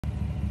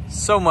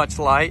So much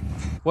light.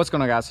 What's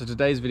going on, guys? So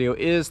today's video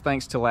is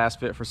thanks to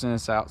Lasfit for sending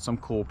us out some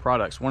cool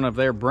products. One of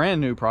their brand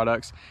new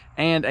products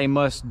and a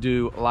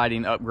must-do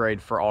lighting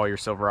upgrade for all your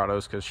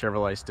Silverados, because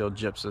Chevrolet still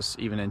gyps us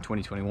even in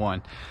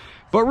 2021.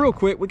 But real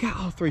quick, we got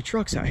all three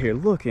trucks out here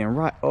looking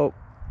right. Oh,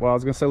 well, I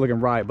was gonna say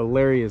looking right, but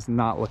Larry is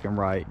not looking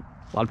right.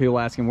 A lot of people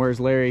asking, where's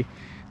Larry?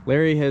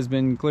 Larry has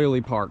been clearly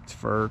parked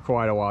for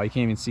quite a while. You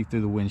can't even see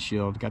through the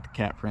windshield. Got the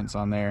cat prints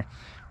on there.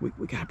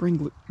 We gotta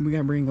bring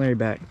Larry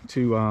back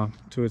to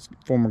its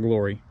former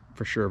glory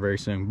for sure very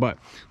soon. But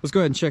let's go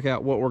ahead and check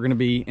out what we're going to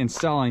be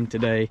installing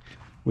today.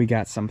 We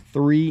got some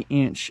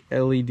 3-inch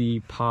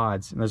LED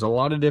pods, and there's a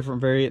lot of different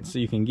variants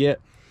that you can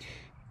get,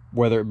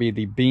 whether it be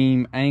the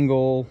beam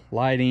angle,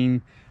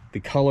 lighting, the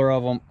color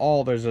of them,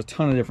 there's a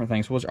ton of different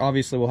things, which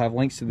obviously we'll have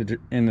links to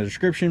in the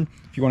description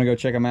if you want to go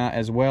check them out,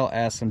 as well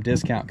as some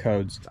discount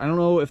codes. I don't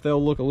know if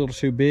they'll look a little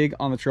too big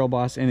on the Trail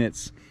Boss in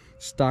its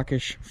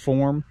stockish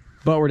form,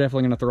 but we're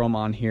definitely going to throw them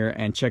on here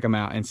and check them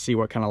out and see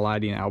what kind of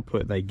lighting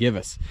output they give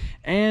us.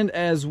 And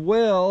as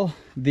well,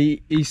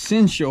 the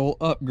essential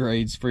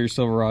upgrades for your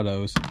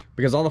Silverados,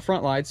 because all the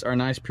front lights are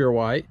nice pure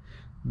white,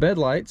 bed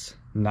lights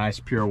nice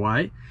pure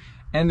white,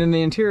 and then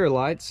the interior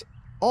lights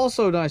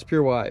also nice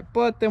pure white.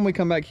 But then we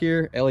come back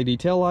here, LED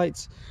tail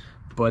lights,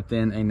 but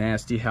then a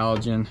nasty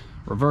halogen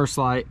reverse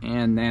light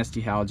and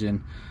nasty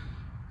halogen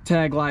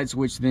tag lights,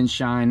 which then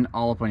shine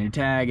all up on your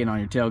tag and on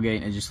your tailgate,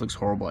 and it just looks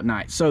horrible at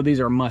night. So these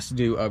are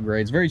must-do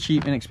upgrades. Very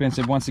cheap,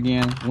 inexpensive. Once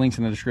again, links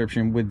in the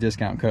description with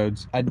discount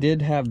codes. I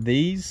did have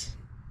these.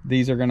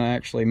 These are going to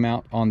actually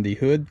mount on the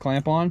hood,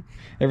 clamp on.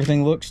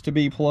 Everything looks to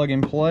be plug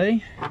and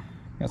play.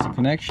 Got some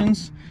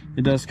connections.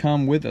 It does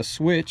come with a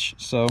switch,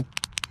 so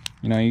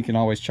you know you can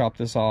always chop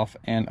this off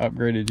and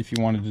upgrade it if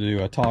you wanted to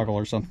do a toggle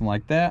or something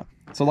like that.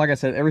 So like I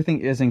said, everything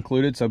is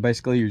included. So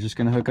basically you're just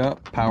going to hook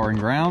up power and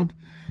ground,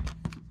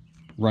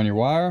 run your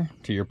wire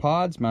to your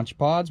pods, mount your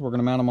pods. We're going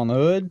to mount them on the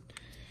hood,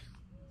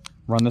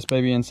 run this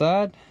baby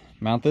inside,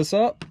 mount this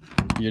up,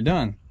 you're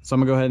done. So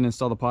I'm gonna go ahead and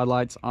install the pod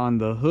lights on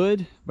the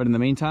hood, but in the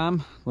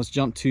meantime, let's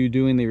jump to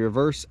doing the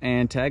reverse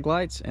and tag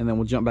lights, and then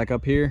we'll jump back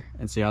up here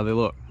and see how they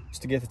look.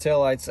 Just to get the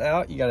tail lights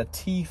out, you got a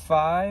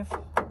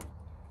T5,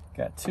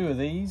 got 2 of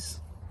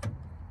these.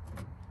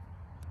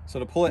 So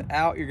to pull it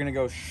out, you're gonna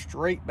go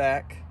straight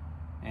back,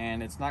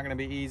 and it's not gonna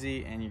be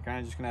easy, and you're kind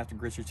of just gonna have to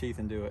grit your teeth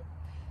and do it.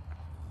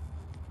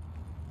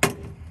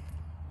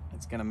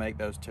 It's gonna make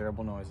those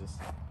terrible noises.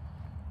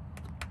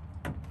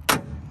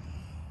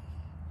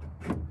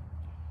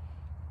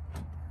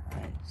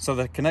 So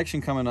the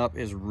connection coming up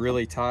is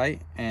really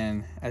tight,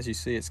 and as you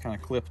see, it's kind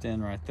of clipped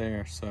in right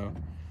there. So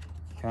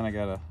you kind of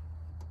gotta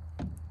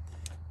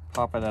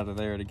pop it out of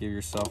there to give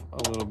yourself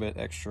a little bit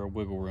extra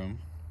wiggle room.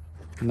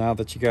 Now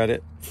that you got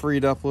it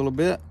freed up a little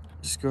bit,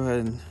 just go ahead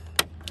and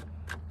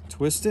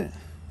twist it.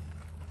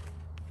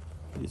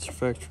 Get your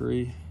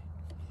factory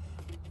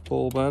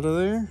bulb out of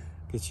there.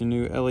 Get your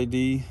new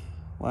LED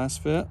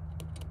Lasfit.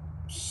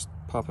 Just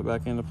pop it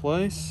back into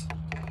place.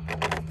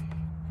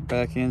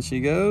 Back in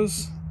she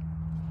goes.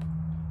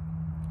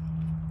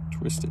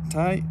 Twist it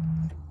tight.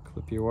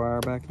 Clip your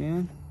wire back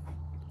in.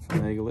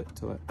 Finagle it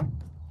till it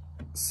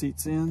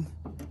seats in.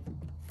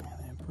 And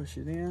then push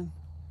it in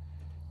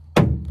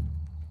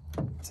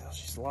until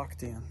she's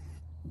locked in.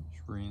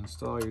 Just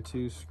reinstall your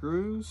 2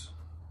 screws.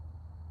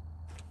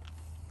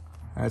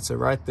 All right, so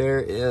right there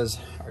is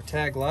our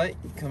tag light.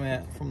 You come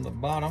at from the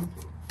bottom.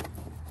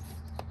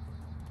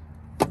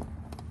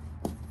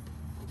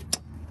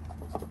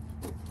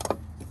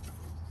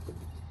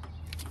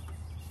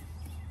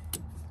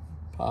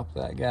 Pop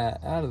that guy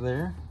out of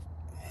there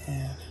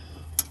and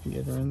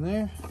get her in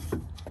there.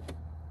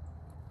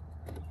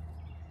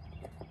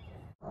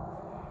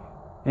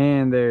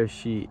 And there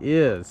she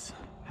is.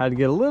 Had to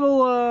get a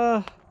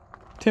little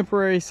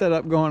temporary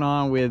setup going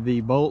on with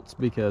the bolts,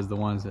 because the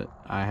ones that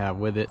I have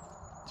with it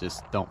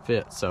just don't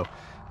fit. So a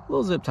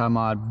little zip tie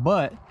mod,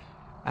 but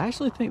I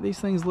actually think these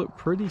things look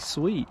pretty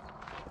sweet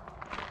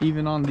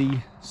even on the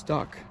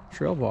stock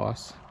Trail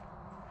Boss.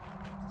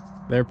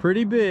 They're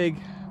pretty big.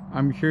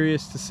 I'm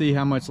curious to see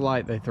how much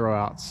light they throw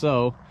out,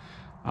 so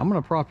I'm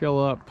gonna prop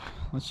y'all up,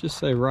 let's just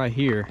say right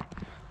here.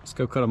 Let's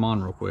go cut them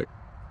on real quick.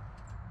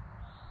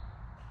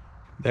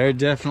 They're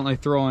definitely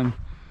throwing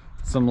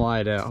some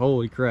light out.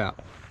 Holy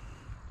crap.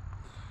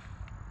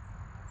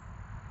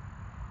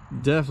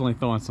 Definitely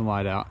throwing some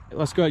light out.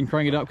 Let's go ahead and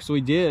crank it up, because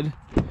we did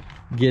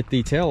get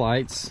the tail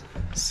lights.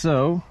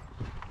 So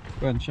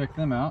go ahead and check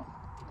them out.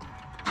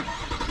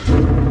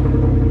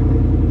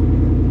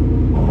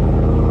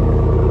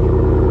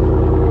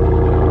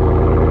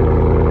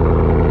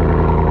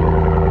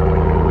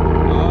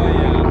 Oh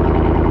yeah,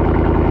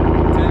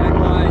 tag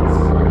lights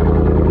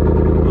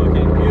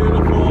looking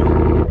beautiful.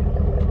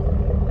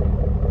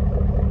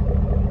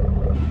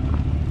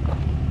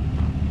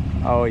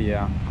 Oh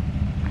yeah.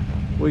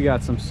 We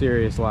got some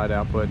serious light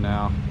output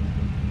now.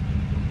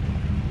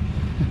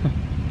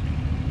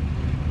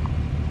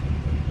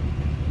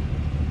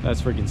 That's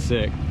freaking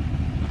sick.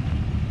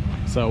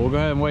 So we'll go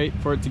ahead and wait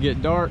for it to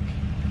get dark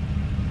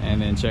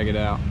and then check it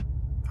out.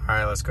 All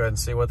right, let's go ahead and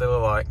see what they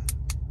look like.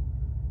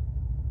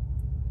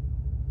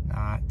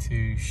 Not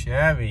too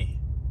shabby.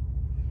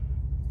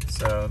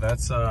 So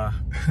that's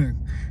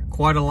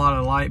quite a lot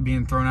of light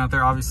being thrown out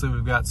there. Obviously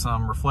we've got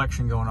some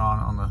reflection going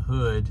on the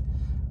hood.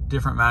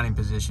 Different mounting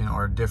position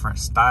or a different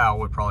style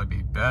would probably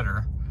be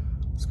better.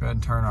 Let's go ahead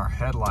and turn our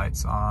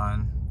headlights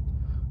on,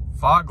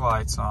 fog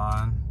lights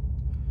on,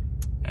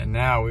 and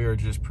now we are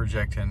just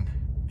projecting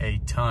a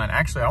ton.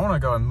 Actually, I want to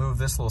go and move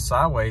this little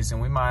sideways,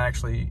 and we might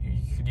actually,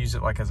 you could use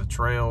it like as a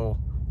trail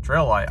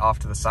light off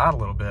to the side a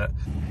little bit.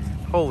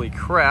 Holy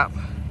crap,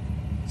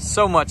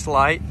 so much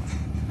light.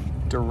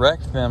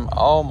 Direct them,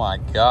 oh my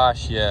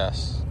gosh,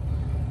 yes.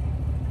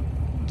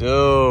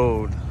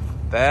 Dude,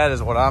 that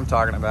is what I'm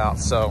talking about.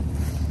 So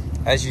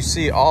as you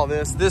see, all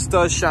this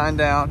does shine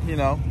down, you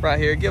know, right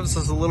here. It gives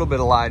us a little bit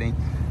of lighting.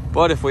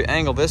 But if we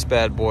angle this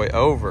bad boy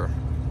over,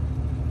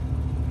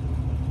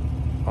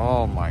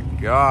 oh my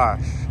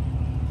gosh,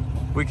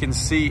 we can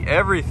see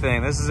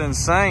everything. This is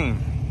insane.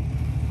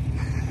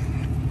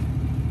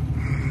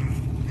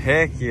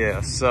 Heck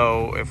yeah.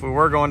 So if we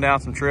were going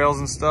down some trails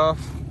and stuff,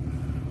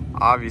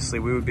 obviously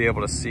we would be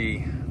able to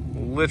see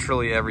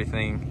literally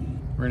everything.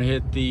 We're gonna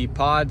hit the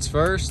pods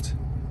first.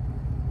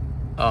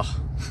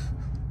 Oh,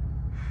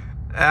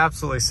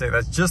 absolutely sick.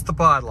 That's just the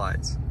pod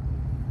lights.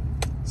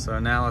 So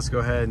now let's go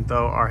ahead and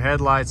throw our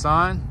headlights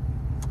on,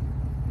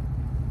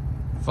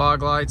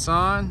 fog lights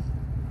on,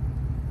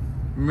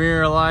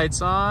 mirror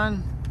lights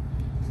on.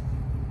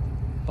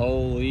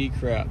 Holy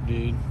crap,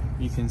 dude.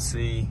 You can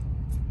see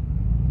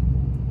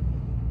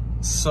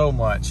so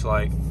much.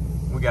 Like,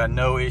 we got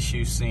no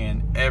issue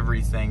seeing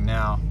everything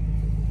now.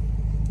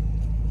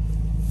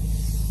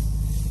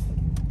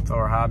 Throw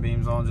our high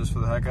beams on just for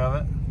the heck of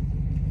it.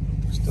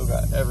 Still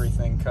got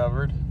everything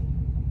covered.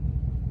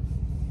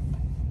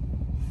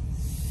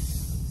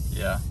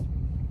 Yeah,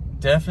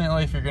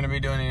 definitely if you're going to be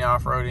doing any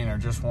off-roading or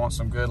just want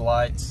some good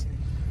lights,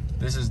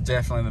 this is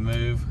definitely the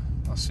move.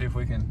 Let's see if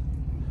we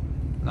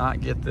can not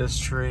get this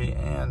tree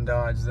and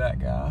dodge that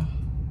guy.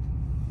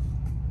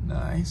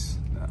 Nice,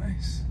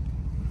 nice.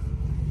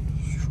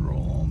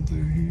 Stroll on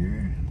through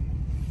here.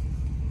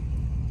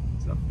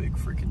 It's a big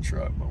freaking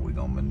truck, but we're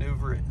gonna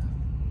maneuver it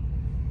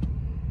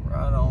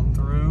right on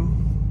through.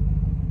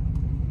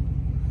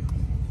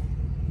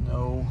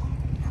 No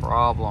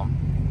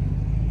problem.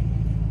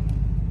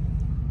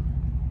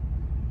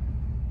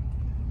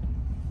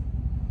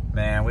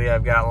 Man, we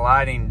have got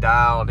lighting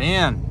dialed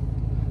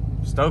in.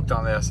 Stoked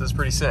on this. This is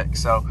pretty sick.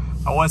 So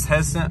I was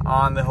hesitant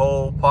on the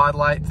whole pod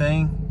light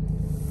thing,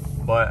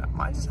 but I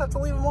might just have to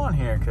leave them on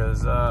here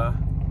because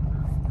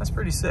that's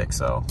pretty sick.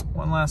 So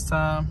one last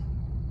time.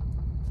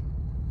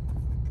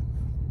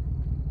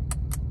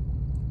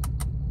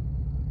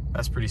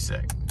 That's pretty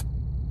sick.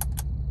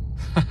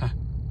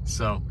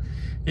 So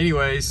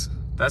anyways,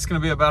 that's gonna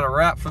be about a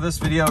wrap for this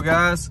video,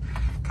 guys.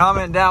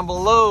 Comment down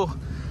below.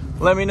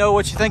 Let me know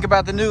what you think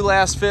about the new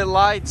Lasfit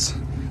lights,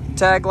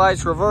 tag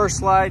lights,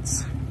 reverse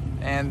lights,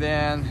 and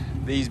then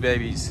these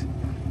babies,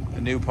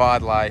 the new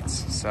pod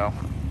lights. So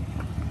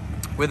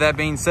with that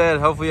being said,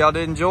 hopefully y'all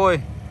did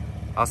enjoy.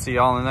 I'll see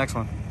y'all in the next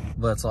one.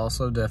 Let's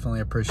also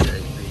definitely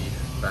appreciate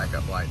the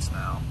backup lights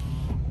now.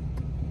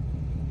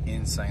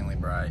 Insanely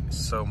bright,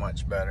 so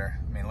much better.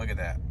 I mean, look at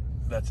that.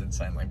 That's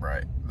insanely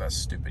bright. That's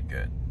stupid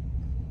good.